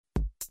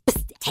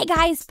Hey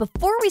guys,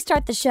 before we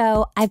start the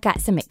show, I've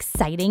got some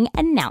exciting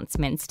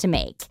announcements to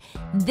make.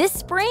 This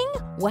spring,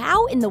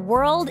 Wow in the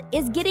World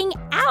is getting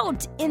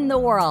out in the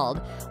world.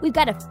 We've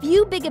got a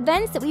few big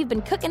events that we've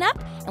been cooking up,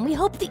 and we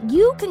hope that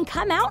you can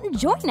come out and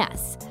join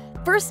us.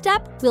 First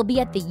up, we'll be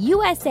at the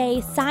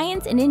USA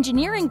Science and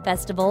Engineering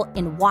Festival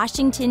in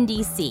Washington,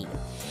 D.C.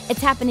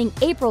 It's happening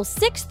April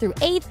 6th through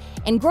 8th,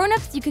 and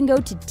grown-ups, you can go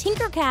to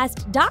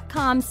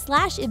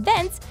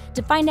tinkercast.com/events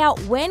to find out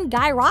when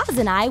Guy Raz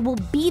and I will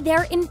be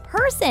there in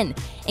person,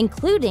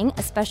 including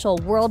a special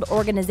World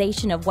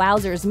Organization of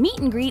Wowzers meet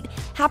and greet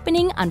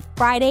happening on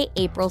Friday,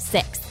 April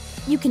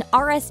 6th. You can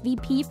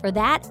RSVP for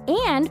that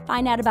and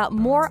find out about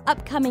more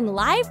upcoming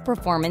live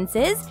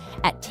performances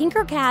at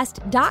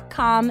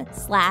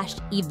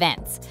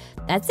tinkercast.com/events.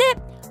 That's it.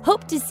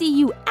 Hope to see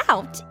you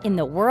out in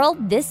the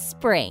world this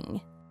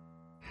spring.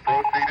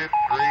 Proceeded,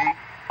 3,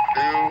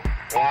 2,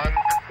 1,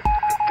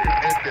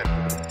 ignition.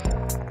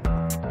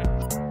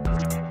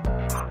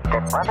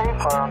 Get ready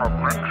for an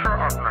adventure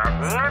of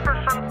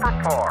magnificent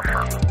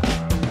proportions.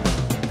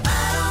 I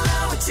don't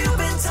know what you've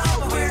been told,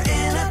 but we're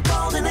in a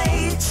golden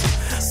age.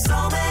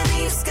 So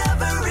many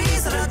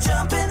discoveries that are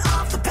jumping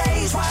off the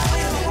page. Wow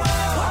in the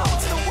world.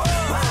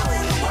 Wow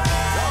in the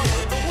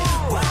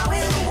world. Wow in the world. Wow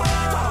in the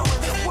world.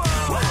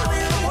 Wow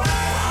in the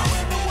world.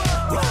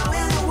 Wow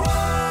in the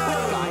world.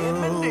 With Guy and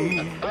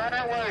Mindy. Right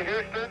away,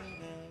 Houston.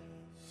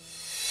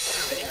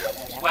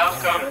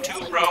 Welcome to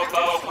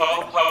Robo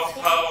Ho Ho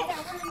Ho,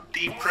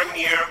 the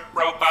premier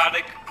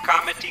robotic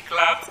comedy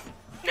club.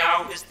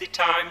 Now is the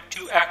time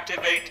to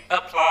activate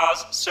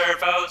applause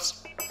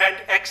servos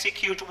and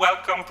execute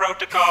welcome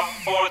protocol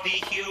for the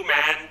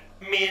human,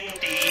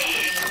 Mindy.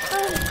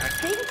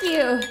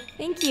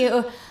 Thank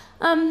you.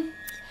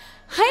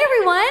 Hi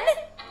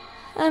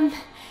everyone.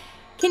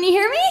 Can you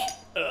hear me?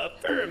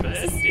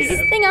 Affirmative. Is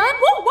this thing on?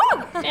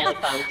 Whoa.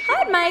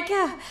 Hi,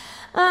 Micah.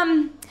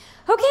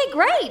 Okay,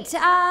 great.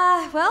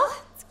 Well,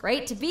 it's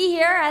great to be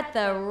here at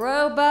the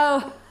Robo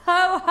Ho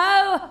Ho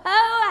Ho.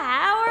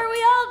 How are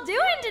we all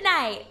doing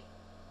tonight?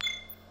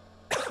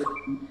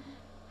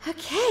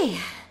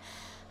 Okay.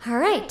 All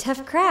right,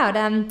 tough crowd.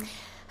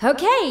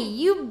 Okay,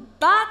 you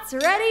bots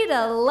ready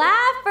to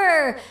laugh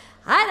or,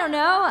 I don't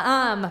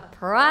know,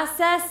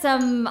 process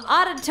some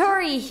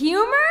auditory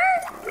humor?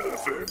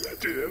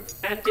 Affirmative.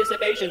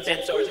 Anticipation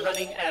sensors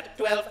running at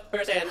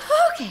 12%.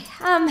 Okay,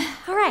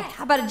 all right,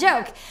 how about a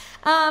joke?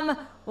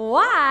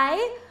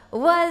 Why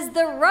was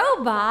the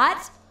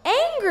robot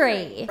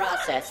angry?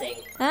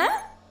 Processing. Huh?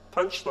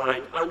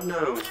 Punchline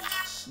unknown.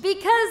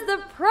 Because the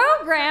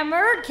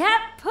programmer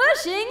kept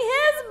pushing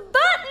his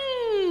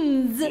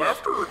buttons.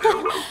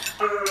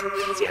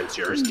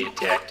 Sensors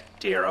detect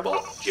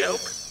terrible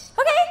joke.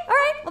 Okay, all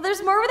right, well,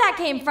 there's more where that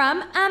came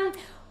from.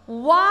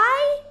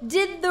 Why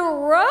did the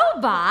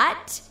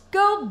robot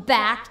go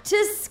back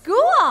to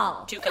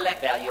school? To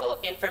collect valuable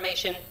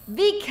information.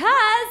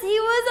 Because he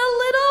was a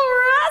little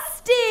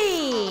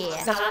rusty.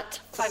 Not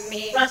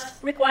funny. Rust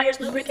requires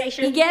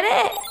lubrication. You get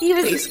it? He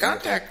was... Please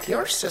contact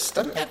your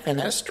system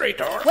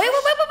administrator. Wait.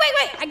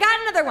 I got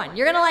another one.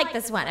 You're going to like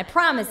this one. I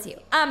promise you.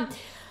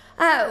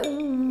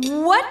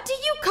 What do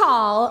you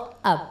call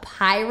a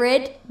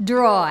pirate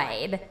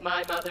droid?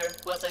 My mother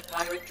was a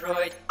pirate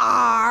droid.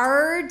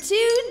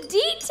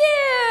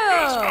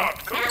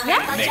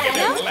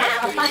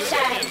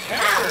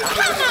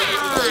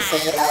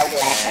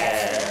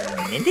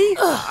 R2-D2. Mindy,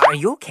 are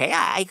you okay?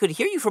 I could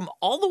hear you from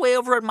all the way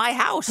over at my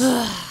house.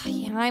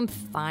 Yeah, I'm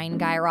fine,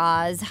 Guy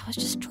Raz. I was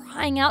just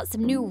trying out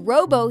some new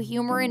robo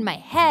humor in my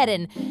head,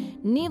 and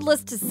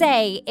needless to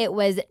say, it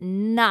was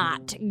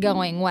not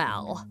going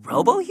well.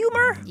 Robo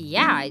humor?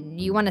 Yeah,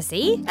 you want to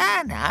see?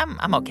 Nah,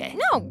 I'm okay.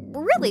 No,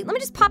 really. Let me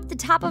just pop the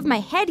top of my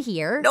head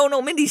here.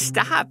 No, Mindy,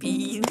 stop.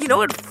 You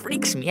know, it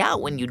freaks me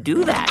out when you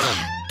do that.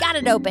 Got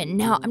it open.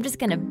 Now, I'm just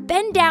going to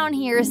bend down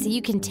here so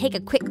you can take a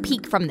quick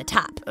peek from the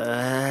top.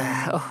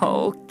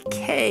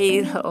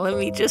 Okay. Let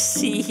me just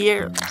see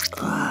here.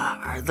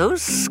 Are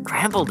those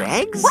scrambled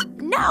eggs?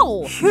 What?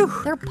 No. Phew.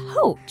 They're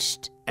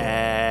poached.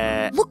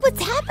 Look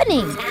what's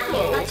happening.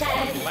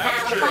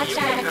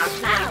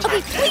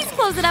 Okay, please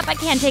close it up. I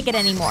can't take it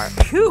anymore.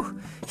 Phew.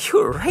 You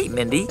were right,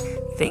 Mindy.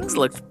 Things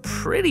looked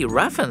pretty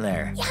rough in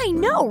there. Yeah, I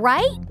know,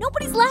 right?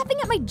 Nobody's laughing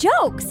at my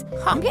jokes.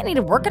 I'm going to need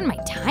to work on my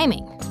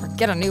timing or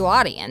get a new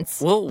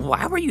audience. Well,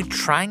 why were you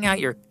trying out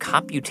your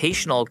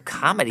computational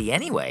comedy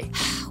anyway?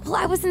 Well,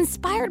 I was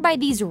inspired by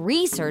these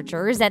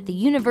researchers at the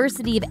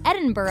University of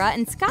Edinburgh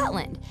in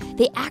Scotland.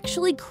 They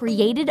actually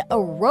created a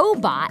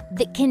robot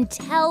that can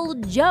tell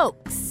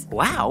jokes.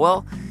 Wow,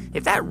 well,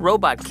 if that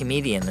robot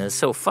comedian is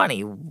so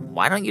funny,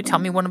 why don't you tell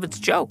me one of its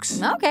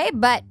jokes? Okay,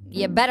 but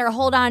you better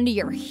hold on to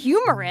your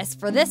humorous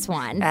for this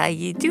one.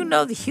 You do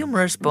know the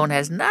humorous bone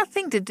has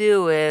nothing to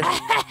do with...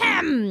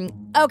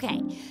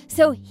 Okay,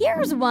 so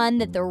here's one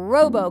that the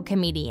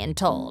robo-comedian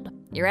told.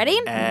 You ready?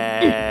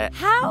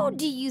 How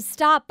do you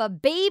stop a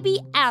baby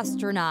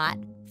astronaut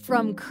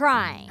from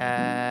crying?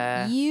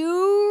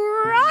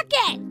 You rock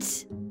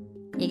it.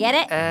 You get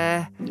it?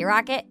 You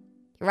rock it?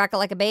 You rock it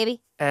like a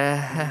baby?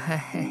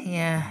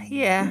 Yeah.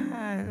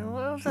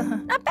 Well,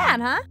 Not bad,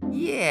 huh?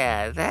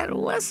 yeah, that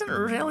wasn't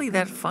really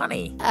that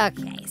funny.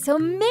 Okay, so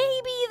maybe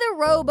the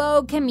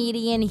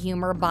robo-comedian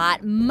humor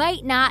bot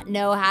might not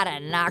know how to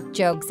knock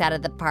jokes out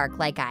of the park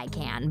like I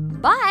can,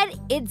 but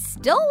it's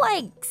still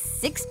like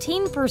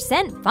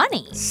 16%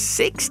 funny.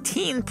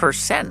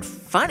 16%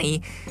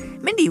 funny?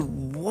 Mindy,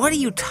 what are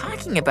you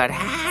talking about?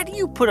 How do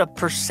you put a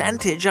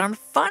percentage on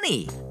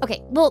funny?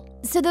 Okay, well,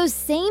 so those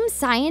same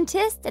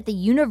scientists at the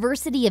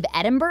University of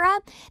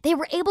Edinburgh, they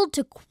were able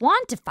to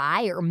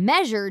quantify or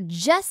measure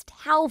just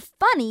how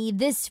funny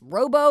this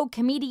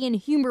robo-comedian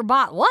humor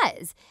bot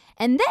was.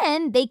 And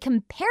then they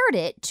compared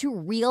it to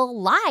real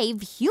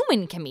live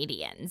human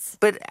comedians.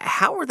 But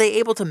how were they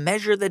able to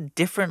measure the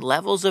different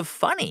levels of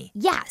funny?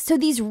 Yeah, so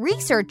these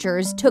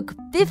researchers took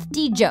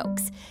 50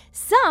 jokes,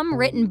 some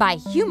written by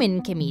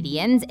human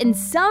comedians and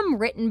some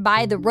written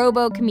by the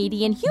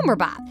robo-comedian humor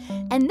bot.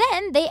 And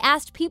then they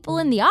asked people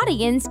in the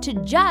audience to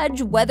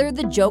judge whether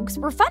the jokes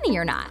were funny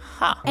or not.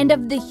 Huh. And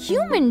of the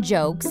human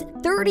jokes,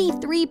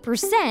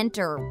 33%,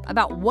 or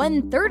about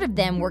 1/3 of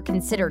them, were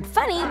considered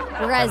funny,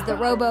 whereas the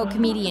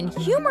robo-comedian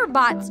humor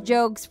bot's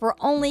jokes were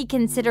only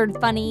considered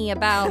funny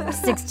about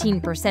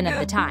 16% of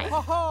the time.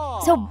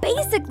 So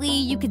basically,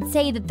 you could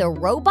say that the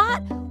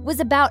robot was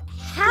about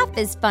half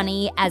as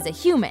funny as a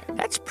human.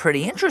 That's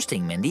pretty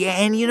interesting, Mindy.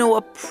 And,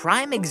 a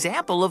prime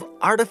example of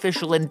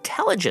artificial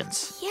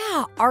intelligence.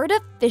 Yeah,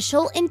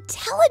 artificial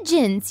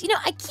intelligence.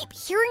 I keep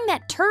hearing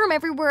that term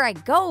everywhere I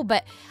go,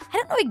 but I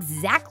don't know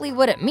exactly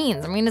what it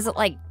means. I mean, is it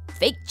like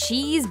fake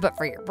cheese, but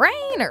for your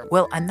brain, or?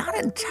 Well, I'm not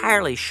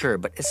entirely sure,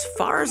 but as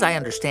far as I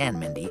understand,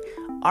 Mindy,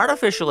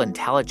 artificial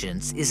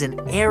intelligence is an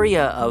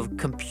area of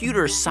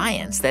computer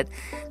science that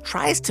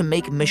tries to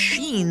make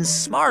machines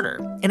smarter.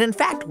 And in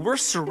fact, we're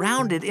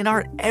surrounded in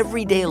our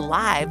everyday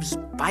lives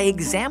by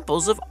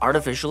examples of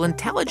artificial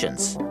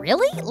intelligence.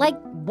 Really? Like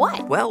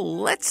what? Well,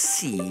 let's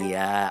see.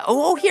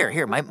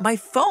 Here, my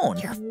phone.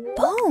 Your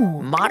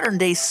phone?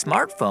 Modern-day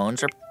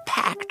smartphones are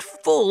packed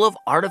full of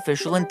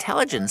artificial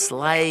intelligence,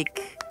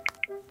 like...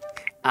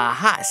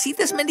 Aha, see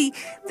this, Mindy?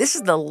 This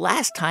is the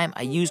last time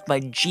I used my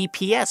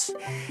GPS,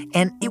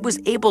 and it was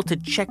able to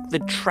check the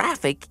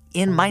traffic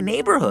in my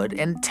neighborhood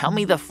and tell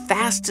me the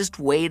fastest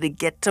way to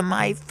get to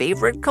my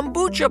favorite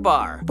kombucha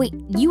bar. Wait,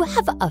 you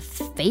have a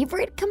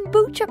favorite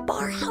kombucha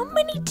bar? How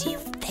many do you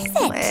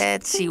visit?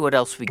 Let's see what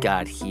else we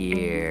got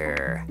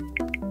here.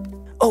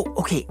 Oh,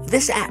 okay,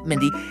 this app,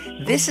 Mindy,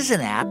 this is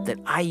an app that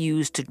I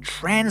use to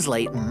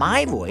translate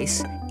my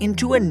voice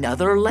into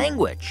another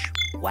language.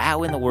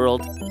 Wow in the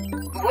world.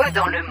 Quoi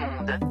dans le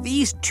monde?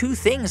 These two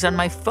things on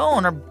my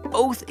phone are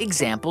both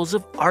examples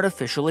of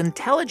artificial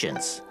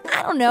intelligence.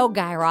 I don't know,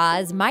 Guy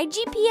Raz. My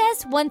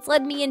GPS once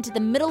led me into the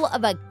middle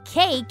of a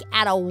cake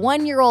at a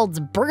 1-year-old's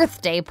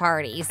birthday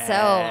party, so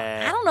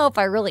I don't know if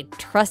I really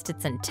trust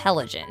its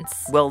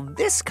intelligence. Well,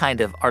 this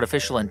kind of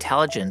artificial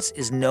intelligence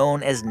is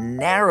known as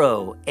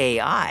narrow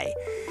AI,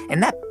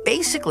 and that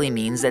basically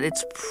means that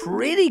it's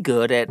pretty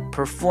good at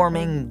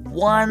performing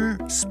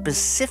one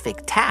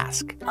specific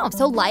task. Oh,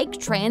 so like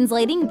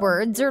translating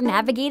words or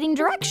navigating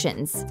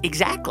directions.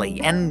 Exactly,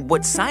 and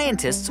what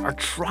scientists are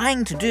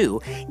trying to do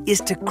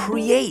is to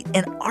create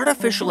an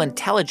artificial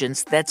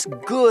intelligence that's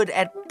good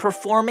at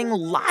performing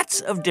lots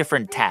of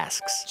different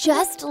tasks.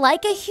 Just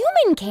like a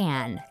human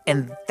can.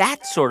 And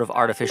that sort of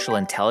artificial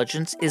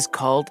intelligence is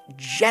called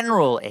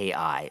general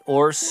AI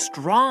or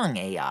strong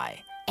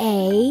AI.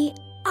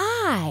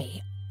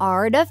 AI,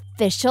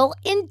 artificial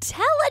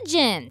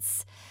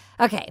intelligence.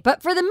 Okay,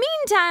 but for the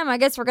meantime, I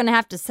guess we're going to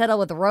have to settle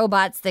with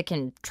robots that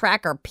can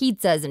track our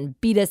pizzas and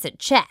beat us at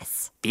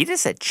chess. Beat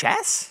us at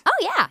chess? Oh,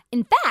 yeah.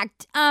 In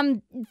fact,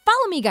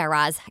 follow me, Guy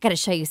Raz. I got to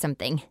show you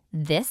something.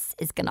 This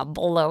is going to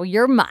blow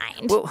your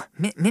mind. Well,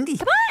 Mindy.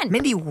 Come on.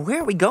 Mindy,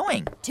 where are we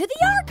going? To the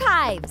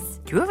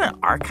archives. Do you have an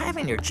archive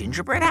in your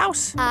gingerbread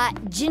house?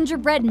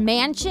 Gingerbread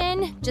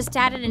mansion. Just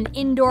added an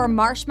indoor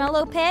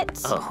marshmallow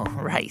pit. Oh,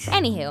 right.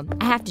 Anywho,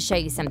 I have to show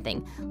you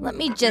something. Let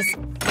me just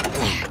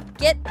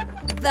get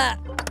the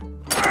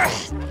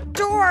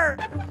door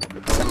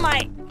to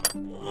my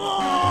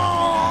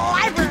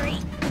library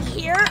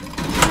here.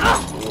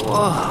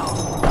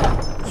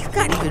 Whoa. You've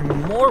got even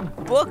more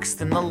books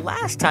than the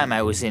last time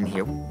I was in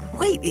here.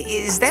 Wait,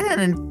 is that an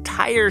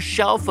entire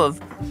shelf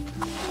of...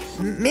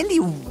 Mindy,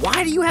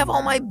 why do you have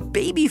all my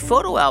baby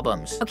photo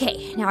albums?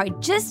 Okay, now I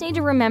just need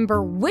to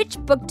remember which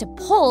book to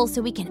pull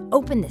so we can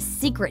open the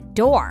secret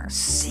door.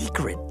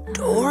 Secret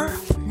door?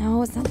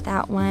 No, it's not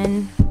that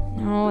one.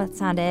 No, that's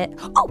not it.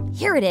 Oh,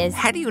 here it is.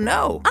 How do you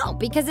know? Oh,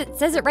 because it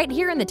says it right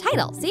here in the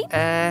title. See?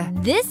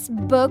 This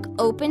book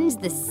opens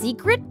the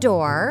secret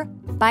door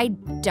by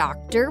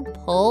Dr.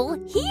 Pull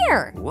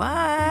Here.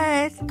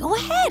 What? Go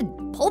ahead.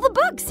 Pull the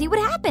book. See what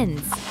happens.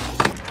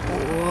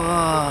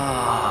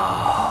 Whoa.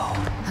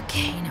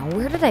 Okay, now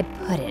where did I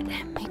put it?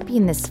 Might be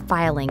in this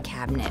filing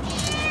cabinet.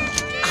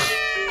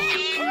 Man,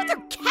 why are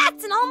there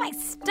cats in all all my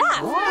stuff.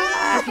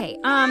 Okay,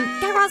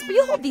 Guy Raz, will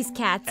you hold these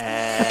cats?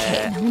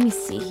 Okay, now let me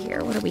see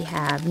here. What do we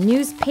have?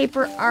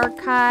 Newspaper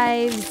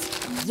archives.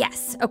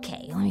 Yes,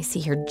 okay, let me see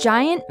here.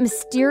 Giant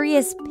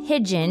mysterious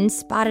pigeon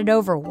spotted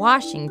over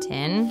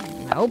Washington.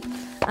 Nope.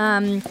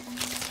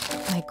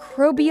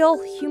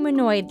 Microbial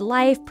humanoid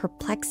life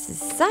perplexes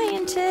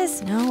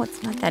scientists. No,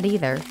 it's not that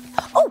either.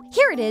 Oh,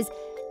 here it is.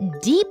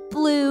 Deep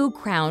Blue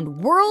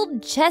crowned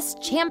world chess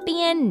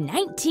champion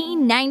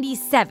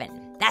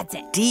 1997. That's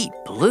it. Deep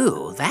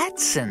Blue?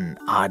 That's an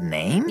odd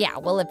name. Yeah,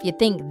 well, if you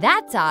think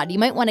that's odd, you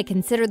might want to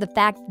consider the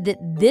fact that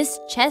this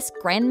chess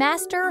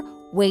grandmaster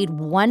weighed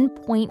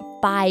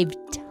 1.5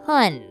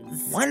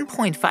 tons.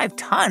 1.5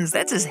 tons?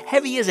 That's as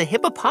heavy as a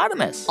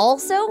hippopotamus.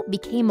 Also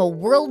became a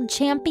world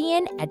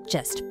champion at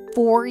just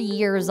 4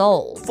 years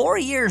old. 4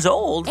 years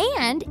old?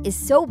 And is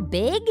so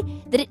big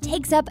that it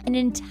takes up an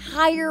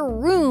entire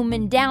room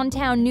in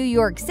downtown New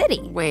York City.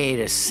 Wait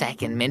a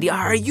second, Mindy.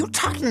 Are you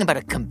talking about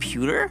a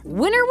computer?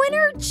 Winner,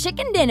 winner,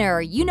 chicken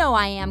dinner. You know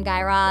I am,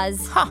 Guy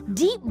Raz. Huh.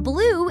 Deep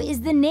Blue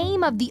is the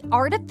name of the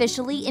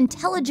artificially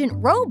intelligent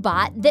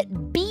robot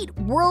that beat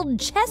world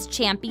chess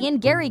champion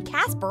Garry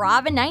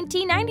Kasparov in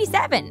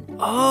 1997.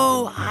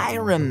 Oh, I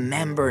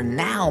remember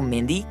now,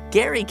 Mindy.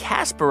 Garry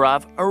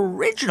Kasparov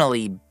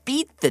originally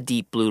beat the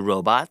Deep Blue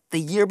robot the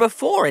year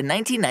before in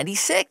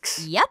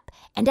 1996. Yep.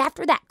 And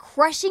after that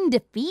crushing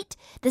defeat,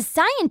 the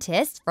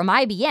scientists from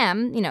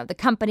IBM, the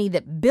company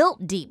that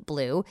built Deep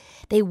Blue,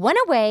 they went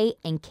away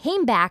and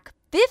came back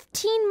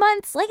 15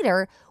 months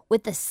later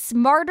with a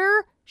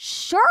smarter,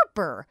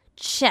 sharper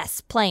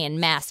chess-playing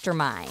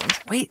mastermind.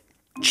 Wait.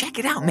 Check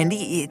it out,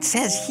 Mindy. It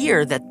says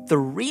here that the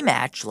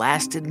rematch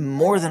lasted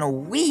more than a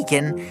week,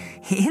 and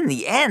in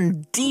the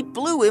end, Deep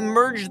Blue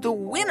emerged the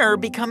winner,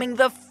 becoming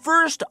the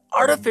first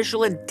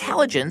artificial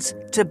intelligence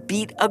to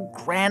beat a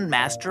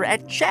grandmaster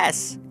at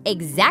chess.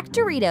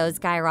 Exactoritos,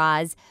 Guy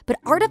Raz. But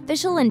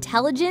artificial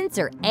intelligence,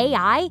 or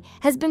AI,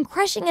 has been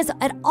crushing us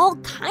at all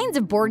kinds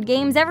of board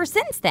games ever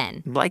since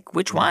then. Like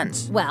which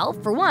ones? Well,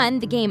 for one,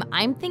 the game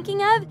I'm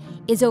thinking of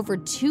is over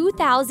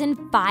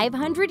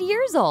 2,500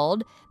 years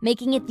old,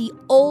 making it the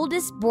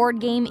oldest board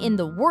game in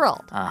the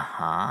world.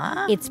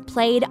 Uh-huh. It's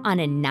played on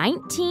a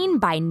 19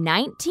 by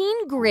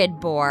 19 grid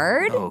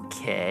board.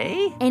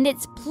 Okay. And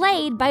it's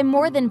played by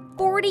more than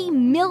 40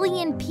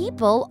 million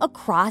people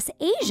across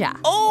Asia.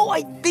 Oh,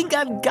 I think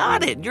I've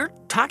got it. You're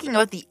talking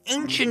about the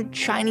ancient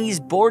Chinese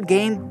board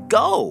game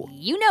Go.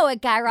 You know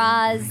it, Guy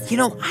Raz.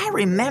 I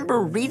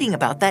remember reading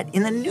about that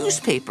in the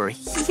newspaper.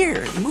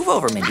 Here, move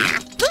over, Mindy.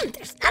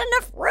 There's not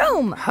enough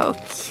room.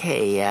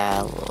 Okay,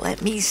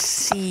 let me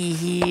see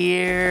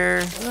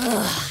here.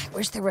 I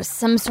wish there was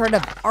some sort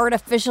of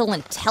artificial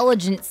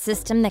intelligence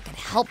system that could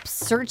help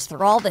search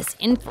through all this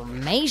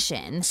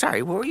information.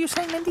 Sorry, what were you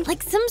saying, Mindy?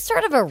 Like some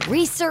sort of a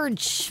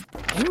research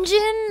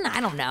engine? I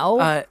don't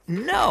know.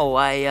 No,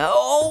 wait.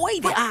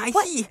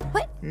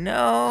 What?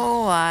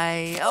 No,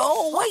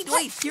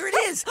 wait, here it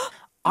is.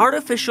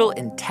 Artificial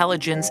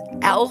Intelligence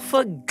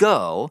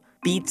AlphaGo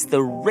beats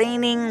the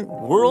reigning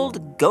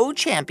world Go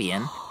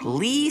champion,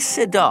 Lee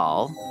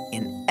Sedol,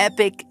 in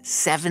epic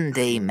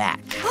 7-day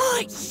match.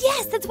 Oh,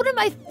 yes, that's one of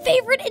my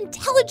favorite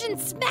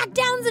intelligence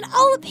smackdowns in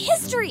all of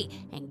history.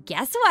 And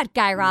guess what,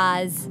 Guy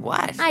Raz?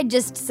 What? I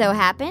just so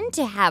happen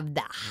to have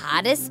the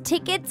hottest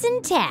tickets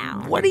in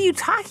town. What are you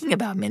talking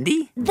about,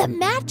 Mindy? The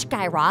match,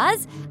 Guy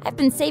Raz. I've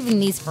been saving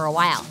these for a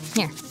while.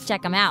 Here,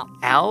 check them out.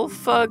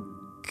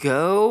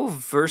 AlphaGo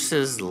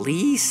versus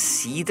Lee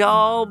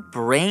Sedol,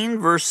 Brain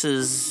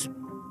versus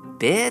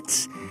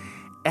Bits.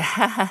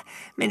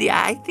 Mindy,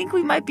 I think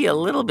we might be a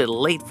little bit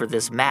late for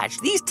this match.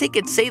 These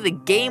tickets say the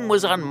game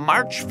was on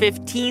March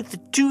 15th,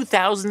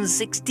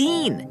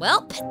 2016.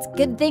 Well, it's a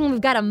good thing we've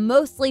got a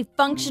mostly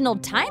functional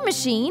time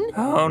machine.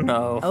 Oh,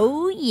 no.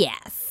 Oh,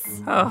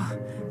 yes. Oh,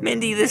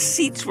 Mindy, the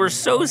seats were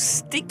so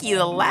sticky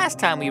the last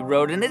time we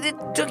rode in it, it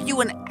took you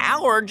an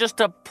hour just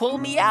to pull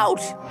me out.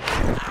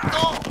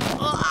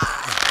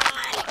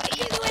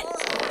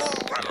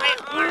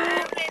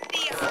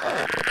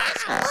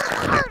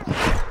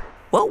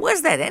 What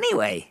was that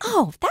anyway?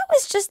 Oh, that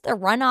was just the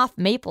runoff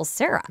maple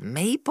syrup.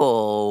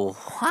 Maple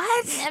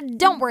what?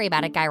 Don't worry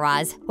about it, Guy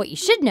Raz. What you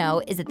should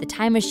know is that the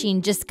time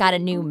machine just got a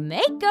new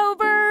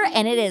makeover,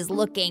 and it is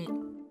looking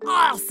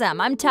awesome.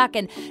 I'm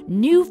talking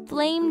new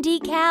flame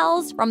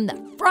decals from the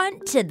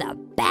front to the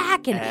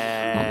back, and oh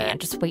man,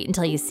 just wait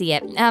until you see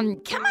it.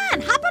 Come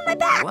on, hop on my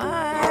back.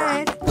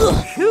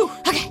 What? Phew.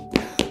 Okay.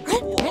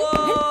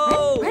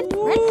 Run.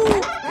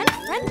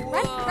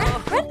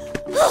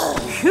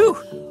 Phew.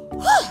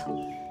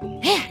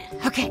 Man,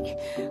 okay,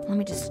 let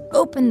me just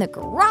open the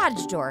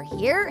garage door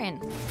here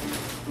and...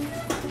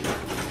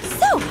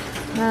 So,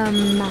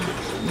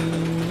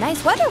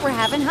 nice weather we're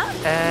having, huh?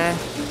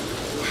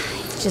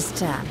 It's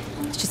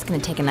just gonna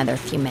take another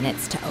few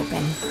minutes to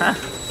open. Huh.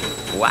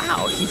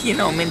 Wow,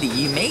 Mindy,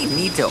 you may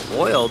need to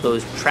oil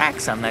those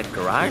tracks on that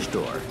garage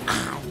door.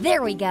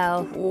 There we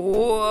go.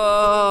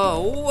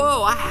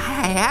 Whoa.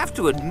 I have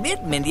to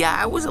admit, Mindy,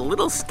 I was a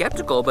little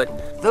skeptical,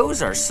 but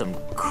those are some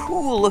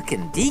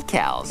cool-looking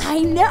decals. I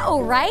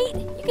know, right?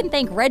 You can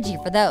thank Reggie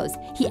for those.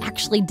 He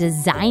actually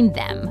designed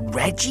them.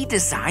 Reggie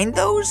designed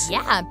those?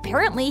 Yeah,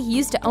 apparently he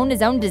used to own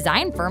his own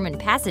design firm in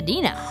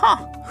Pasadena.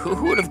 Huh.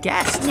 Who would have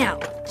guessed? Now,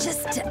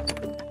 just to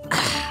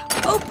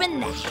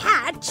open the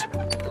hatch.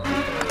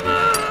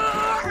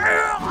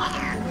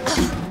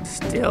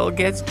 Still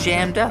gets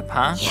jammed up,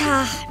 huh?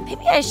 Yeah,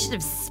 maybe I should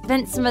have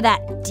spent some of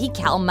that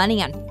decal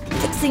money on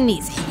fixing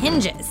these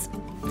hinges.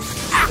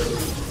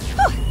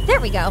 Whew, there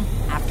we go.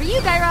 After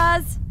you, Guy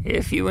Raz.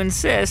 If you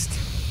insist.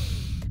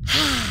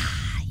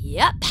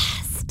 Yep,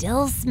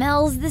 still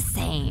smells the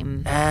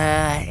same.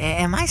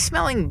 Am I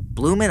smelling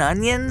bloomin'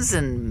 onions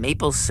and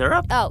maple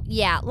syrup? Oh,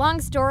 yeah,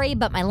 long story,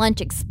 but my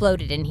lunch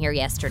exploded in here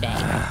yesterday.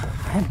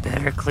 I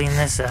better clean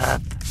this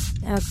up.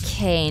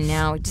 Okay,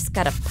 now we just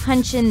gotta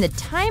punch in the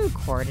time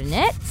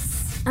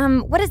coordinates.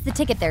 What does the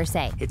ticket there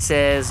say? It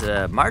says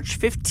March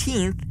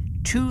 15th,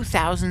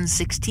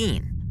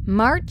 2016.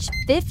 March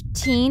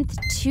 15th,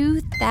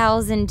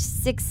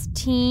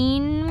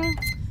 2016.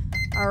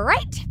 All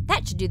right,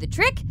 that should do the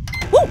trick.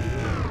 Woo!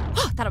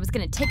 Oh, thought I was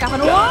gonna take off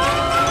on a wall.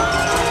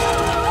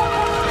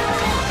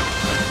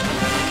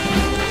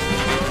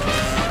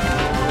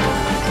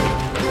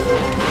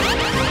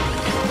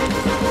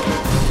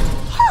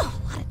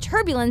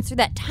 Turbulence through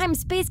that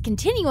time-space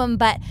continuum,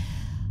 but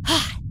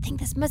I think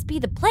this must be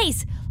the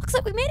place. Looks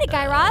like we made it,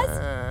 Guy Raz.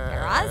 Guy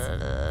Raz?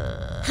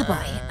 Oh,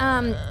 boy.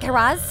 Guy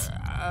Raz?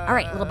 All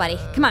right, little buddy.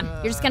 Come on.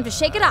 You're just going to have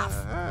to shake it off.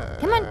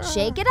 Come on,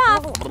 shake it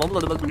off.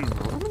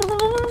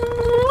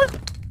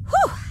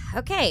 Whew.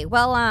 Okay,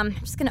 well, I'm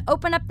just going to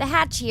open up the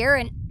hatch here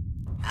and...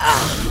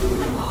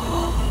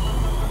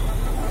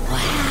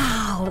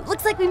 Wow.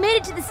 Looks like we made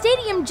it to the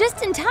stadium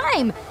just in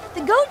time.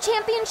 The Go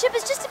Championship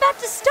is just about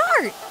to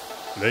start.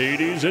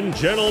 Ladies and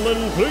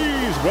gentlemen,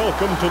 please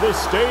welcome to the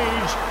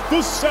stage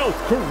the South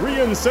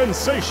Korean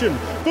sensation,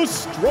 the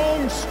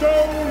Strong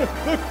Stone,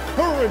 the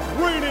current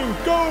reigning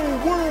Go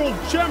World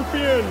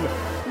Champion,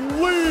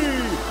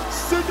 Lee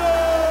Sedol!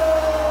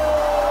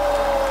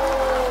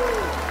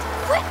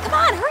 Quick, come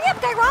on, hurry up,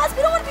 Guy Raz.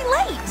 We don't want to be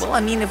late. Well, I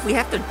mean, if we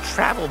have to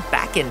travel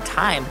back in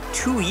time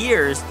 2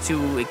 years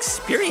to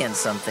experience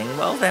something,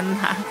 well, then,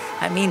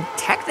 I mean,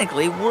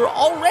 technically, we're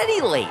already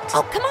late.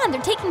 Oh, come on,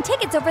 they're taking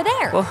tickets over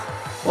there.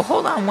 Well,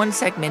 hold on one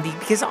sec, Mindy,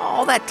 because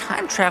all that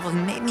time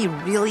traveling made me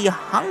really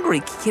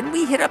hungry. Can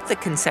we hit up the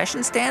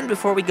concession stand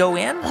before we go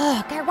in?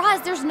 Ugh, Guy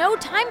Raz, there's no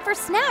time for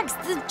snacks.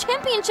 The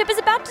championship is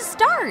about to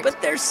start. But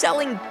they're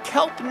selling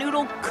kelp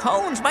noodle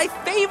cones, my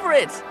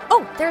favorite.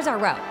 Oh, there's our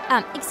row.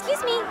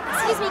 Excuse me,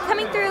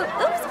 coming through.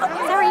 Oops,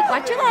 sorry,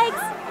 watch your legs.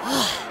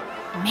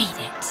 Made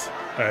it.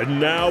 And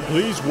now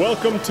please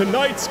welcome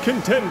tonight's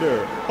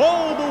contender,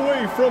 all the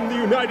way from the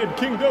United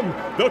Kingdom,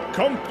 the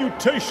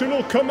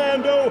computational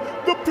commando,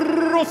 the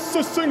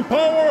processing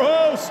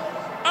powerhouse,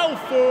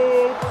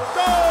 AlphaGo!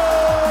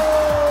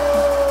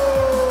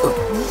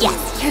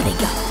 Yes, here they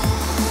go.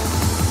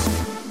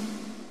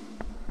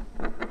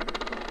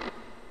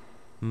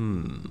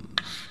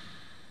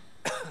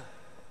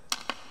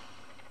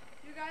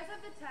 You guys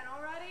have the 10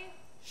 already?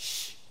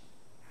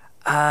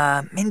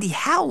 Mindy,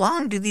 how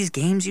long do these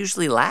games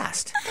usually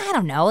last? I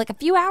don't know, like a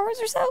few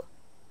hours or so?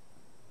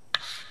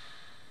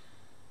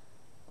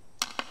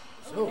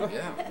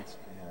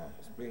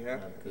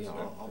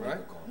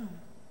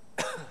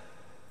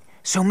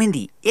 So,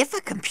 Mindy, if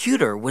a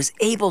computer was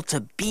able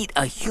to beat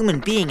a human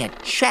being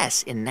at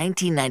chess in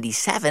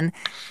 1997,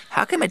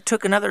 how come it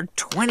took another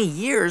 20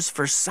 years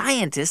for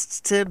scientists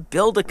to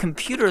build a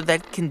computer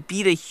that can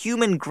beat a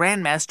human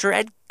grandmaster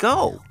at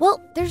Go?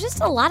 Well, there's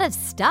just a lot of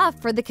stuff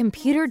for the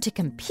computer to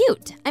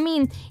compute. I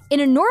mean,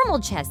 in a normal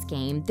chess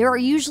game, there are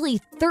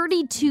usually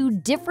 32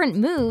 different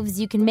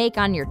moves you can make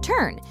on your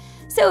turn.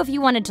 So if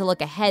you wanted to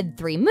look ahead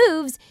 3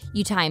 moves,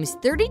 you times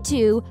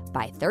 32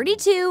 by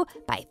 32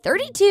 by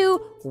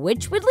 32,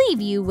 which would leave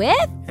you with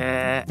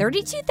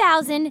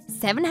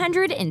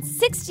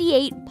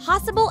 32,768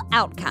 possible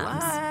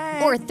outcomes.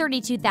 What? Or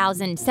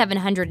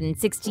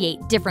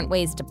 32,768 different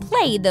ways to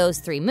play those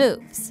 3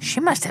 moves.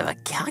 She must have a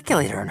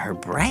calculator in her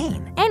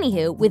brain.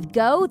 Anywho, with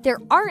Go, there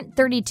aren't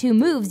 32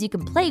 moves you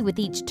can play with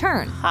each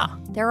turn. Huh.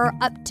 There are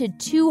up to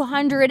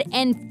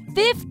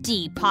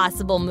 250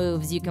 possible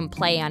moves you can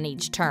play on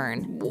each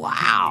turn.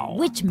 Wow.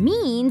 Which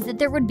means that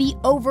there would be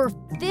over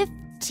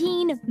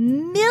 15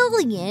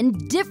 million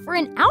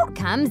different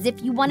outcomes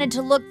if you wanted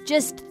to look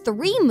just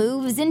 3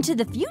 moves into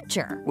the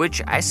future.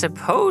 Which I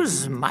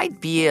suppose might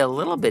be a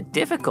little bit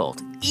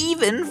difficult,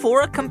 even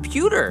for a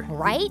computer.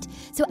 Right?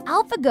 So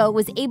AlphaGo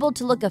was able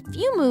to look a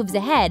few moves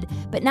ahead,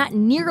 but not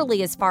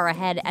nearly as far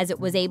ahead as it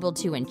was able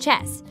to in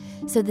chess.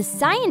 So the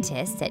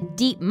scientists at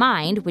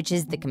DeepMind, which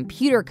is the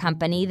computer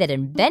company that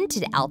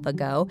invented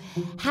AlphaGo,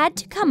 had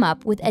to come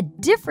up with a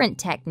different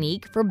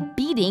technique for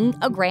beating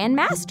a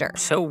grandmaster.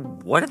 So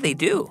what did they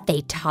do?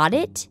 They taught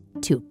it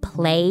to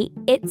play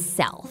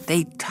itself.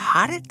 They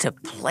taught it to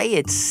play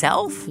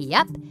itself?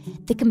 Yep.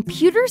 The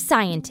computer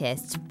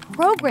scientists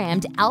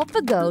programmed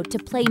AlphaGo to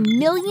play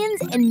millions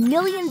and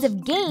millions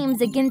of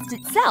games against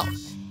itself.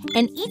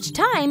 And each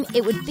time,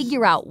 it would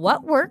figure out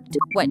what worked,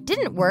 what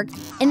didn't work,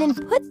 and then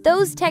put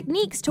those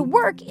techniques to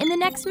work in the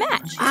next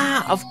match.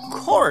 Of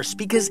course,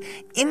 because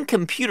in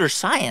computer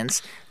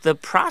science, the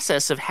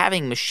process of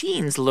having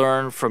machines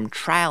learn from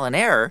trial and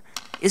error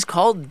is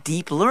called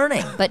deep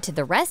learning. But to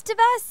the rest of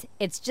us,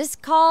 it's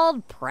just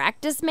called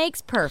practice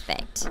makes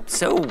perfect.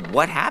 So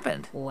what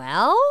happened?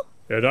 Well...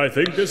 And I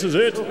think this is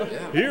it.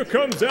 Here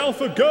comes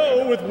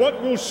AlphaGo with what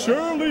will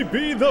surely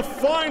be the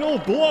final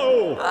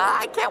blow.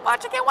 I can't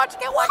watch. That's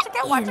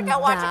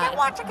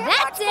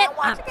it.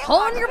 I'm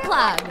pulling your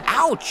plug.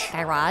 Ouch.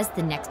 Guy Raz,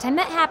 the next time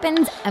that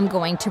happens, I'm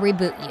going to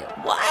reboot you.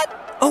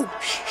 What? Oh,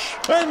 shh.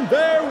 And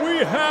there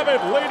we have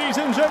it, ladies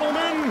and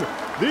gentlemen.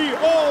 The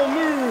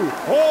all-new,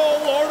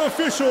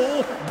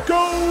 all-artificial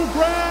Go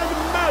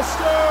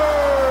Grandmaster!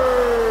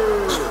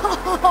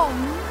 Oh,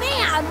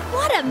 man,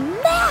 what a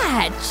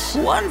match!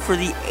 One for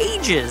the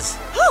ages.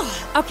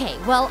 Okay,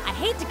 well, I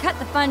hate to cut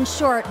the fun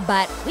short,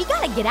 but we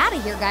gotta get out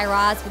of here, Guy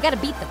Raz. We gotta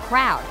beat the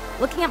crowd.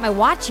 Looking at my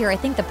watch here, I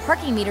think the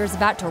parking meter's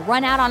about to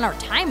run out on our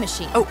time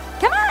machine. Oh.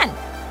 Come on!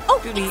 Oh,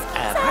 Excuse me,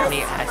 pardon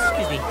me,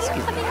 excuse me.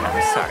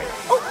 I'm sorry.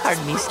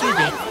 Pardon me, excuse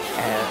me.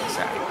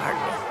 Sorry,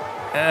 pardon me.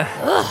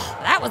 Ugh,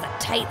 that was a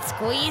tight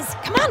squeeze.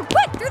 Come on,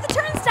 quick, through the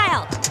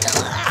turnstile.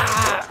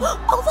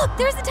 Oh, look,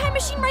 there's the time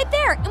machine right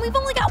there, and we've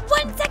only got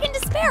 1 second to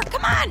spare.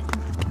 Come on.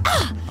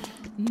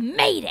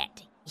 Made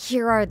it.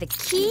 Here are the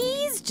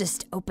keys.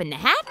 Just open the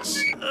hatch.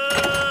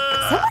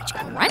 So much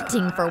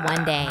grunting for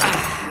one day.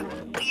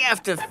 We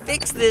have to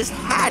fix this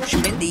hatch,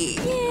 Mindy.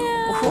 Yeah.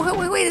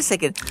 Wait a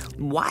second.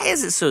 Why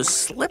is it so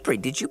slippery?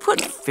 Did you put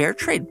fair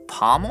trade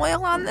palm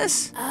oil on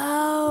this?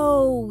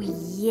 Oh,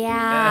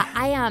 yeah.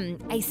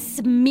 I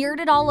smeared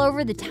it all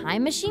over the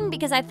time machine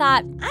because I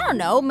thought, I don't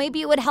know,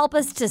 maybe it would help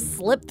us to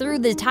slip through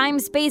the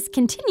time-space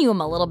continuum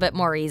a little bit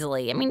more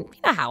easily. I mean, you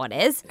know how it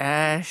is.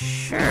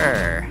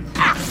 Sure.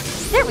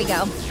 There we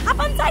go. Hop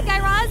on side, Guy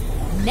Raz.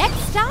 Next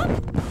stop,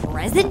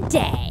 present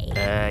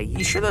day.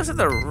 You sure those are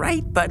the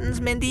right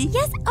buttons, Mindy?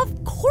 Yes,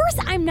 of course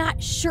I'm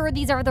not sure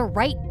these are the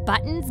right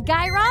buttons,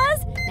 Guy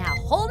Raz. Now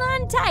hold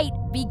on tight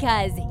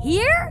because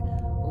here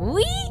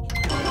we go!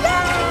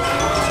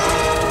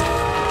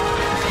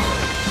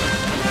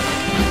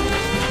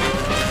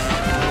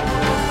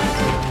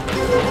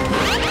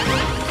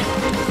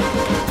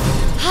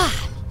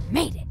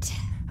 Made it.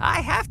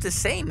 I have to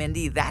say,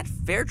 Mindy, that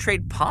fair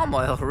trade palm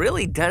oil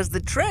really does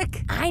the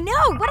trick. I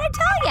know. What'd I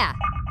tell ya?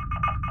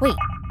 Wait,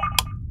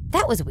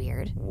 that was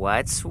weird.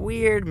 What's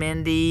weird,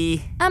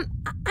 Mindy? I'm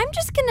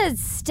just gonna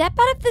step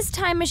out of this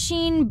time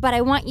machine, but I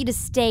want you to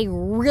stay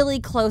really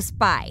close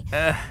by.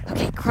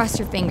 Okay, cross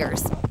your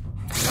fingers.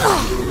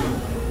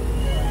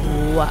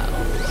 Whoa.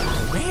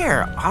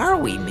 Where are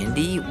we,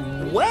 Mindy?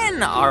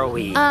 When are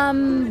we?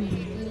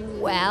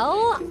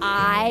 Well,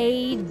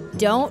 I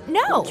don't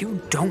know.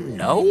 You don't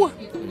know?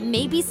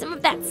 Maybe some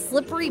of that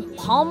slippery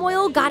palm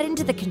oil got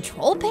into the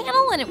control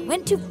panel and it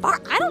went too far.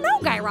 I don't know,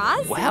 Guy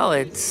Raz. Well,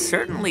 it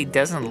certainly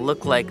doesn't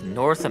look like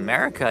North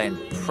America in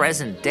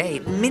present day.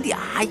 Mindy,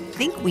 I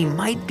think we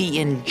might be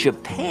in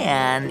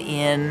Japan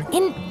in...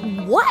 In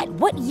what?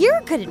 What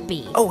year could it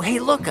be? Oh, hey,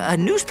 look, a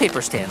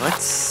newspaper stand.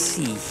 Let's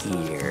see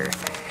here.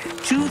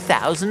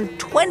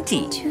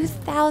 2020.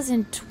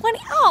 2020?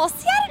 Oh,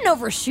 see, I didn't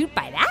overshoot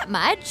by that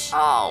much.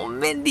 Oh,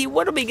 Mindy,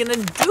 what are we going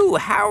to do?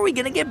 How are we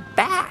going to get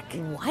back?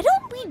 Why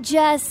don't we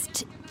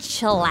just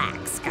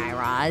chillax, Guy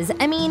Raz?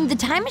 I mean, the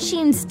time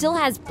machine still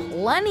has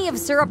plenty of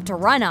syrup to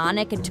run on.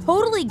 It could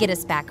totally get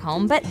us back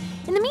home. But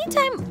in the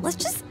meantime, let's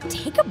just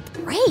take a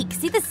break.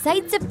 See the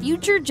sights of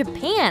future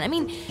Japan. I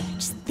mean,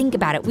 just think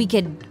about it. We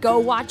could go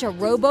watch a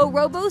Robo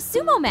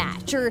sumo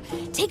match or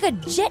take a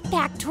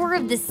jetpack tour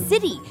of the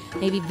city.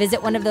 Maybe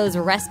visit one of those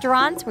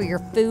restaurants where your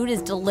food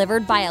is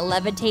delivered by a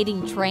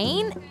levitating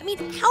train. I mean,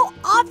 how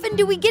often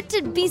do we get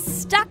to be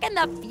stuck in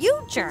the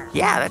future?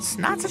 Yeah, that's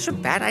not such a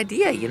bad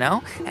idea, you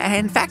know?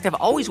 In fact, I've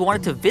always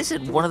wanted to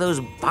visit one of those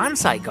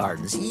bonsai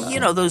gardens. You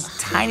know, those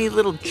tiny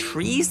little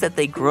trees that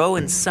they grow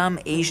in some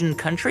Asian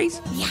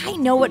countries? Yeah, I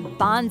know what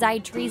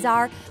bonsai trees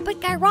are, but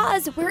Guy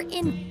Raz, we're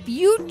in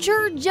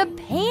future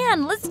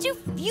Japan. Let's do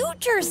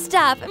future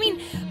stuff. I mean,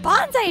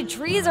 bonsai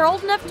trees are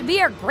old enough to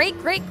be our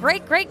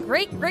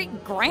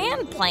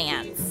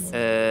great-great-great-great-great-great-grandplants.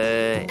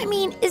 I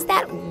mean, is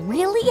that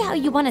really how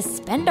you want to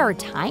spend our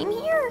time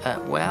here?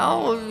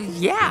 Well,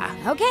 yeah.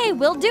 Okay,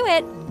 we'll do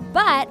it.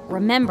 But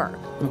remember,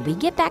 when we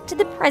get back to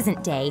the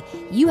present day,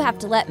 you have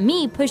to let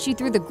me push you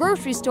through the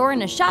grocery store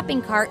in a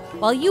shopping cart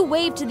while you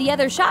wave to the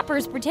other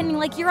shoppers pretending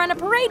like you're on a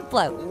parade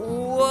float.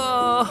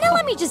 Whoa. Now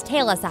let me just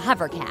hail us a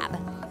hover cab.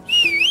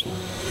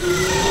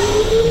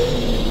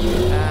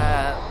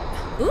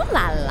 Ooh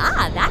la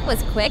la, that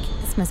was quick.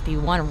 This must be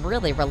one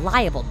really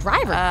reliable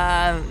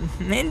driver.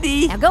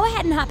 Mindy? Now go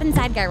ahead and hop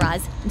inside, Guy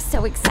Raz. I'm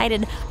so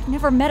excited. I've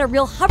never met a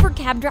real hover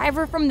cab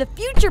driver from the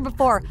future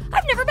before.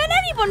 I've never met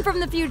anyone from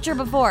the future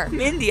before.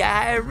 Mindy,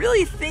 I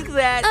really think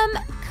that...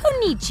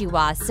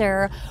 Konnichiwa,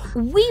 sir.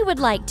 We would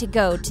like to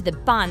go to the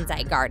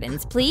bonsai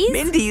gardens, please.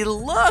 Mindy,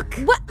 look!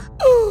 What?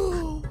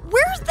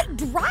 Where's the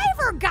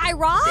driver, Guy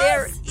Raz?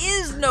 There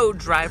is no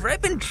driver.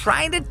 I've been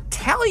trying to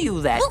tell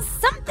you that. Well,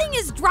 something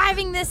is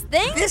driving this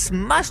thing. This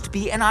must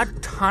be an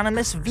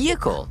autonomous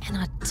vehicle. An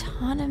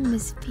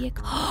autonomous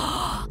vehicle?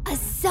 A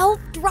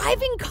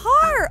self-driving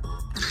car.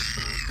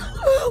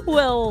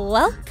 Well,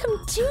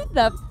 welcome to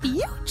the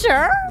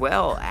future.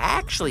 Well,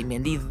 actually,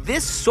 Mindy,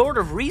 this sort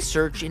of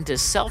research into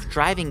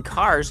self-driving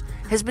cars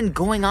has been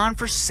going on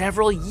for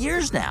several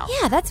years now.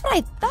 Yeah, that's what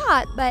I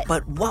thought, but...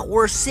 But what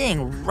we're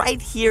seeing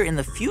right here in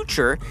the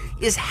future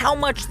is how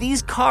much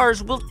these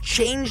cars will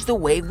change the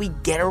way we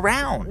get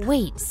around.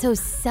 Wait, so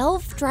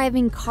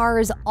self-driving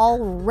cars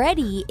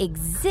already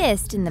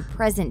exist in the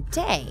present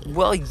day?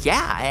 Well,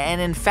 yeah,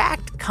 and in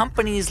fact,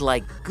 companies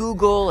like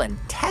Google and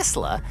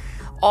Tesla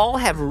all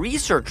have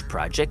research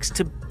projects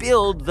to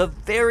build the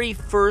very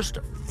first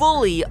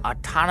fully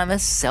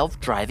autonomous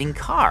self-driving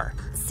car.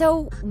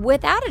 So,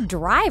 without a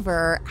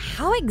driver,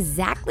 how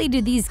exactly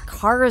do these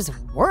cars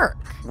work?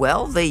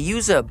 Well, they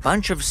use a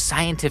bunch of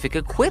scientific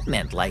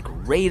equipment like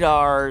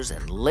radars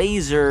and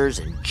lasers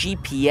and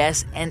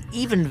GPS and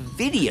even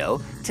video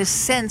to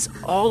sense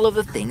all of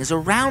the things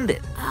around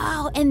it.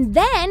 Oh, and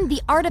then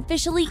the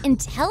artificially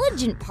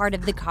intelligent part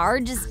of the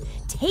car just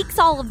takes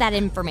all of that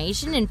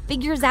information and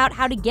figures out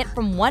how to get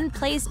from one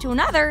place to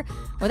another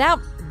without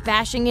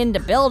bashing into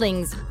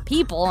buildings,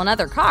 people, and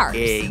other cars.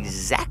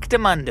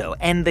 Exactamundo.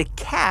 And the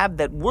cab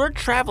that we're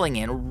traveling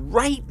in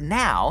right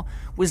now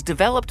was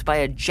developed by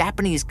a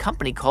Japanese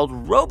company called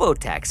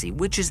Robotaxi,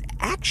 which is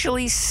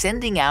actually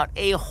sending out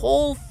a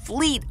whole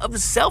fleet of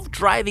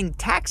self-driving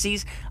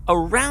taxis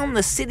around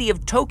the city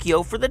of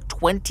Tokyo for the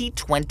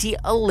 2020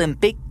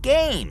 Olympic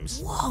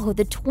Games. Whoa,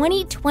 the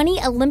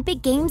 2020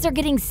 Olympic Games are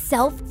getting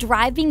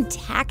self-driving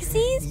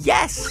taxis?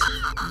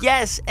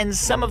 Yes, and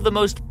some of the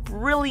most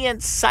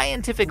brilliant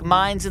scientific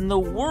minds in the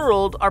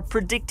world are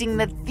predicting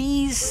that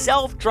these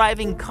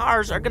self-driving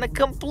cars are going to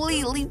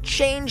completely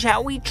change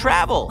how we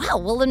travel. Wow,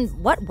 well, in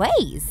what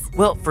ways?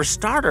 Well, for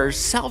starters,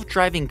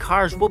 self-driving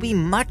cars will be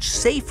much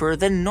safer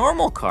than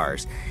normal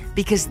cars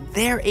because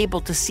they're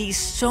able to see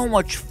so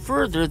much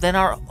further than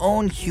our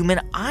own human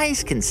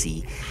eyes can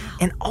see.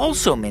 And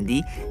also,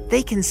 Mindy,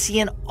 they can see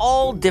in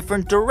all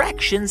different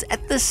directions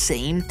at the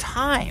same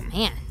time.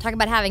 Man, talk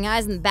about having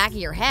eyes in the back of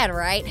your head,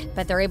 right?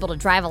 But they're able to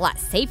drive a lot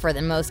safer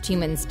than most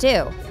humans,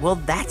 too. Well,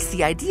 that's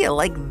the idea,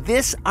 like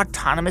this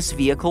autonomous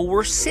vehicle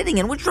we're sitting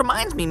in, which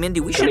reminds me,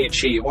 Mindy, we should...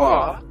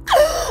 Konnichiwa.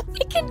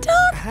 It can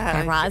talk.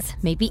 Guy Raz,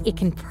 maybe it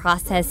can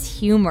process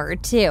humor,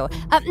 too.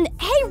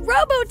 Hey,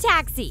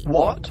 Robotaxi!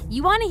 What?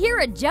 You want to hear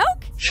a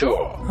joke?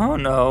 Sure. Oh,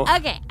 no.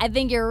 Okay, I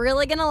think you're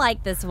really going to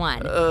like this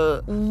one.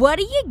 What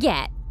do you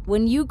get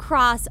when you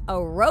cross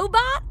a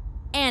robot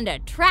and a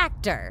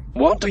tractor?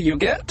 What do you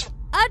get?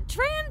 A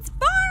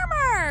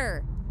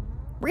transformer!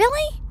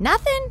 Really?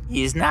 Nothing?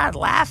 He's not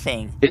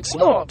laughing. It's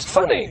not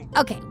funny.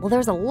 Okay, well,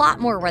 there's a lot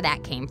more where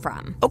that came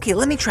from. Okay,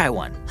 let me try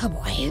one. Oh,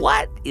 boy.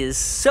 What is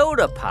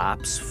Soda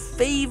Pop's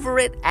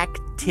favorite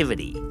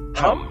activity?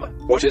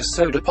 What is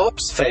Soda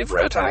Pop's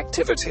favorite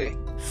activity?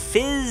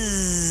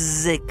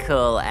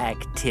 Physical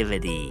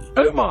activity.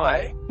 Oh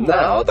my,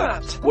 now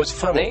that was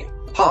funny.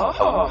 Ha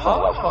ha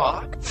ha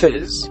ha.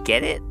 Fizz.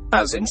 Get it?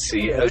 As in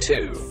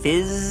CO2.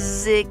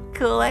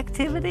 Physical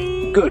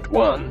activity? Good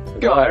one,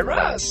 Guy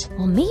Raz.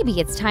 Well, maybe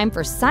it's time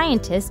for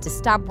scientists to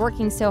stop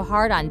working so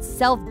hard on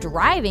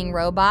self-driving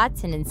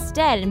robots and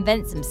instead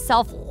invent some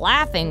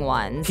self-laughing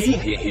ones. Hee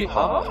hee hee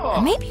ha.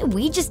 Maybe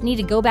we just need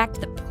to go back to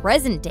the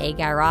present day,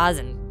 Guy Raz,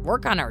 and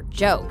work on our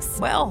jokes.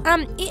 Well...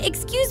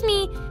 excuse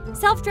me,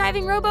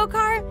 self-driving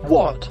robocar?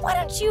 What? Why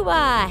don't you,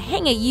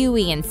 hang a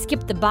Yui and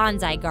skip the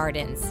bonsai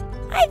gardens?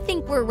 I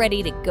think we're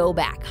ready to go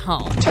back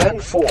home.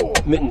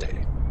 10-4,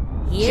 Mindy.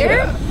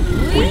 Here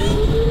we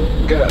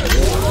go.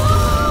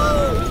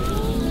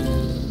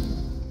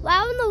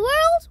 Wow in the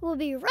World will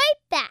be right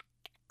back.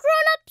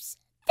 Grown-ups,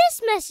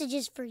 this message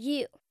is for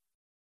you.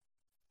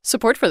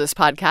 Support for this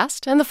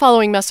podcast and the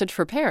following message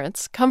for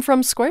parents come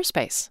from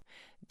Squarespace.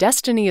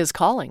 Destiny is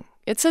calling.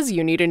 It says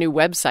you need a new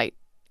website.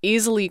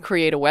 Easily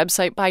create a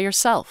website by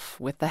yourself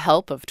with the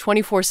help of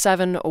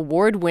 24/7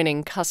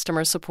 award-winning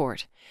customer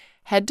support.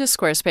 Head to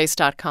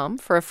squarespace.com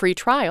for a free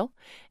trial,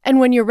 and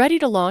when you're ready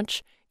to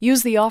launch,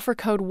 use the offer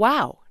code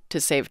WOW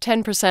to save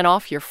 10%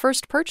 off your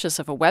first purchase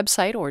of a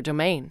website or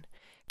domain.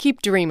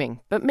 Keep dreaming,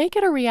 but make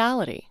it a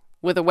reality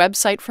with a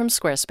website from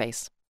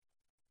Squarespace.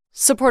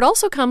 Support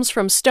also comes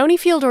from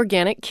Stonyfield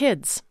Organic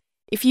Kids.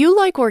 If you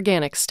like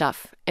organic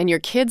stuff and your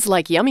kids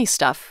like yummy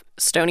stuff,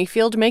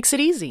 Stonyfield makes it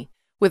easy.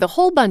 With a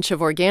whole bunch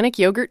of organic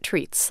yogurt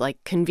treats like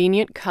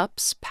convenient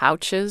cups,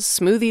 pouches,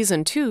 smoothies,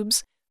 and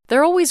tubes,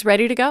 they're always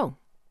ready to go.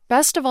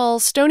 Best of all,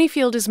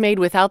 Stonyfield is made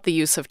without the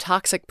use of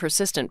toxic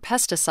persistent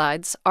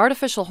pesticides,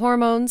 artificial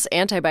hormones,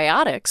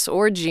 antibiotics,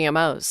 or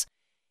GMOs.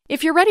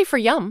 If you're ready for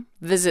yum,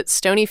 visit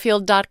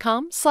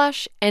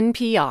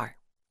stonyfield.com/NPR.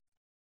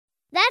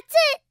 That's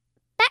it.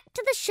 Back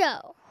to the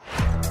show.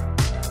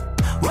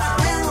 Wow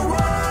in the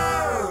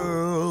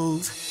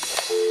world.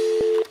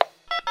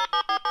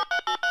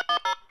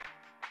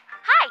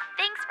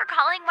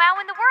 Wow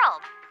in the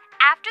World.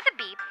 After the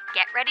beep,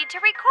 get ready to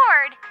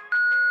record.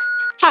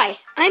 Hi,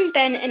 I'm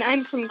Ben, and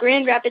I'm from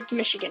Grand Rapids,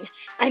 Michigan.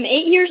 I'm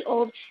 8 years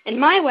old, and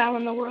my wow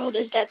in the world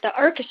is that the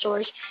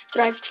archosaurs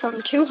thrived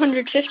from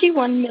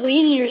 251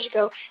 million years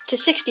ago to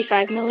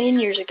 65 million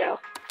years ago.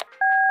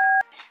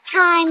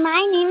 Hi,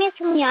 my name is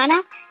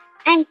Liana.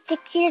 I'm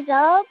 6 years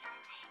old,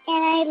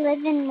 and I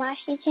live in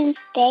Washington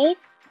State.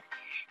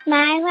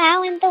 My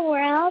wow in the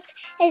world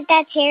is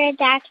that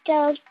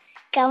pterodactyls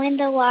go in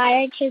the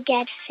water to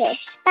get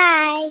fish.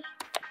 Bye.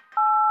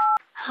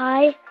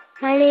 Hi,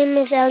 my name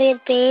is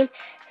Elliot Bain,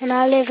 and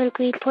I live in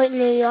Greenpoint,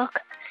 New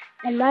York.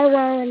 And my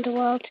wow in the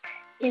world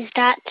is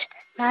that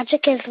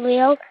magic is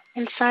real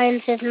and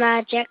science is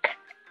magic.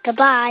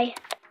 Goodbye.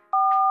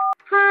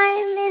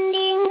 Hi,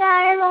 Mindy and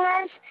Guy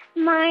Raz.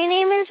 My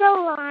name is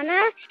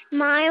Alana.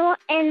 My wow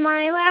in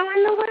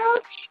the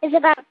world is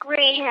about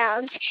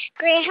greyhounds.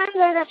 Greyhounds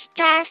are the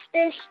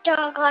fastest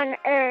dog on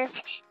earth.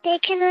 They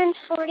can run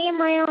 40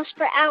 miles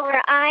per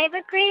hour. I have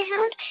a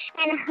greyhound,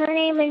 and her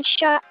name is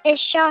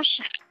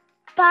Shasha.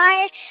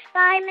 Bye,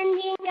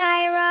 Mindy and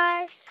Guy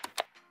Raz.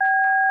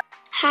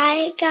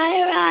 Hi,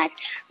 Guy Raz.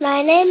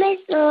 My name is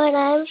Lou, and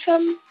I'm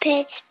from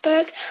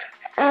Pittsburgh.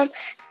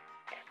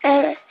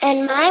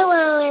 And my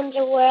wow in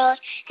the world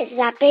is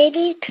that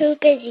baby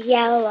poop is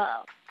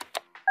yellow.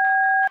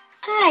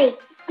 Hi,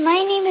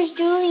 my name is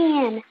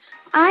Julianne.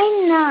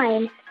 I'm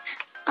 9.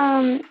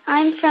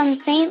 I'm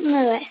from St.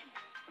 Louis.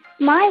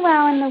 My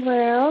wow in the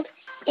world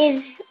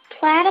is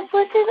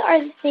platypuses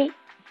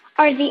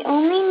are the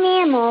only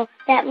mammal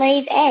that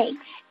lays eggs.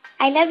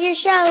 I love your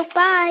show.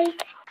 Bye.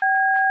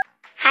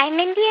 Hi,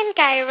 Mindy and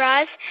Guy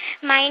Raz.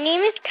 My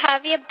name is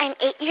Kavya. I'm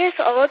 8 years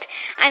old.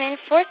 I'm in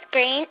 4th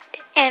grade,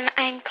 and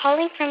I'm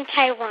calling from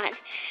Taiwan.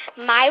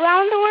 My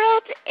wow in the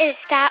world is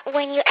that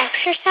when you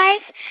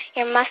exercise,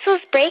 your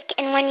muscles break,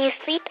 and when you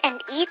sleep and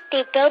eat,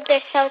 they build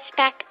themselves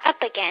back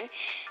up again,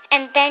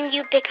 and then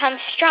you become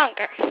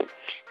stronger.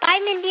 Bye,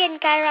 Mindy and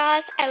Guy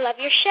Raz. I love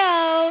your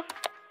show.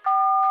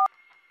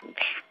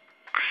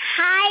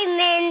 Hi,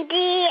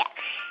 Mindy.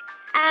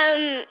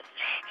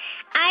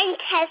 I'm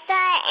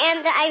Tessa,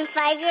 and I'm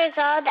 5 years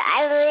old.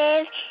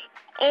 I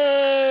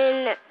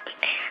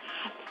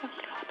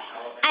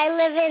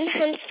live in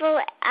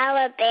Huntsville,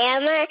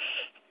 Alabama,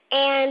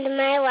 and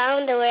my wow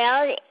in the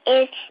world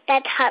is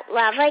that hot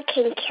lava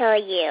can kill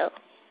you.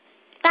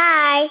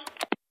 Bye.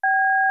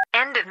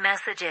 End of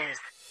messages.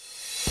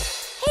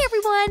 Hey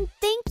everyone,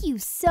 thank you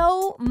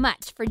so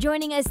much for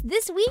joining us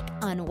this week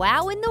on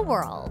Wow in the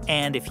World.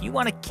 And if you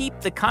want to keep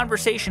the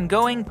conversation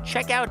going,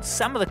 check out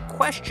some of the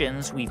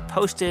questions we've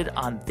posted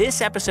on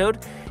this episode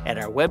at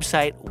our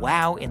website,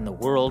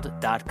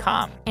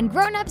 wowintheworld.com. And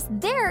grown-ups,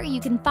 there you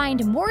can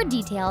find more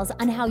details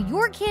on how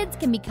your kids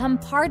can become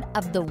part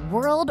of the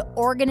World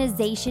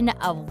Organization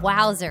of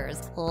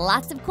Wowzers.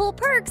 Lots of cool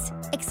perks,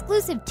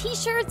 exclusive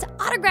t-shirts,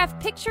 autographed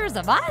pictures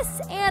of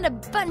us, and a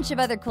bunch of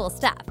other cool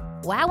stuff.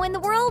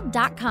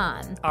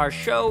 wowintheworld.com. Our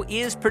show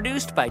is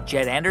produced by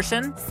Jed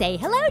Anderson. Say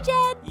hello,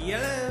 Jed.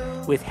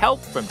 Hello. With help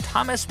from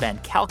Thomas Van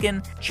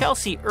Kalken,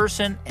 Chelsea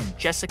Urson, and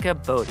Jessica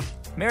Bodie.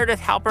 Meredith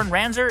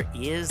Halpern-Ranzer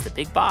is the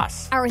big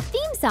boss. Our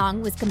theme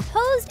song was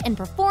composed and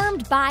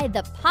performed by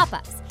The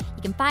Pop-Ups.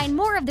 You can find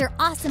more of their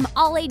awesome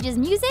all-ages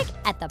music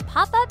at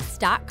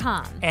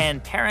thepopups.com.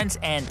 And parents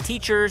and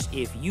teachers,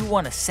 if you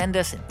want to send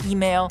us an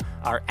email,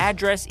 our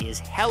address is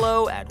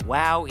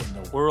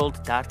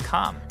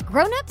hello@wowintheworld.com.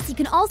 Grown-ups, you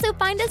can also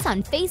find us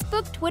on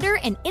Facebook, Twitter,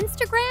 and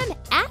Instagram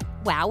at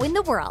Wow in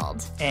the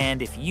World.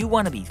 And if you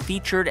want to be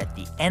featured at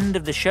the end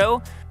of the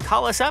show,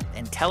 call us up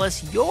and tell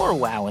us your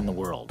wow in the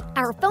world.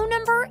 Our phone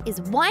number is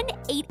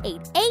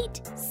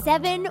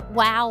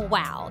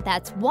 1-888-7-WOW-WOW.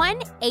 That's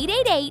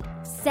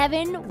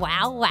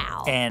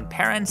 1-888-7-WOW-WOW. And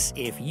parents,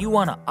 if you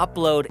want to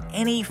upload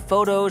any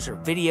photos or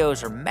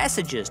videos or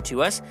messages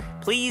to us,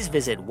 please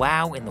visit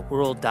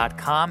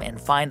wowintheworld.com and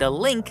find a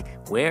link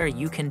where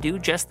you can do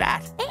just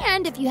that.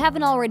 And if you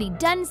haven't already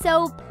done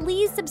so,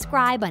 please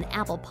subscribe on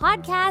Apple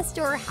Podcasts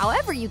or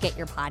however you get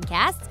your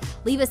podcasts.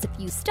 Leave us a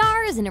few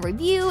stars and a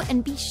review,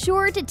 and be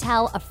sure to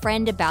tell a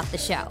friend about the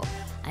show.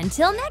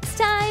 Until next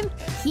time,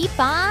 keep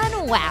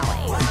on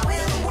wowing.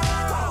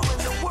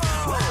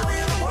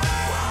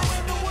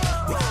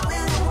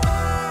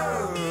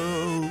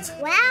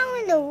 Wow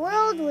in the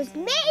World was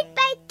made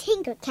by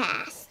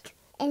Tinkercast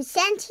and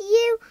sent to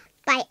you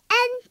by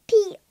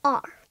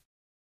NPR.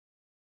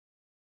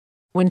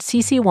 When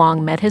C.C.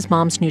 Wong met his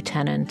mom's new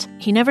tenant,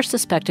 he never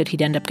suspected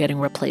he'd end up getting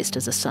replaced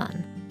as a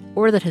son,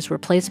 or that his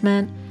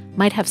replacement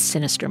might have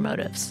sinister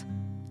motives.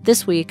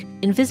 This week,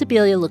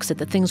 Invisibilia looks at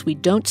the things we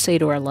don't say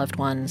to our loved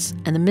ones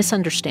and the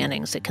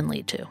misunderstandings it can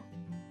lead to.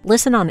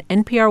 Listen on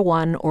NPR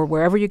One or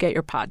wherever you get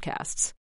your podcasts.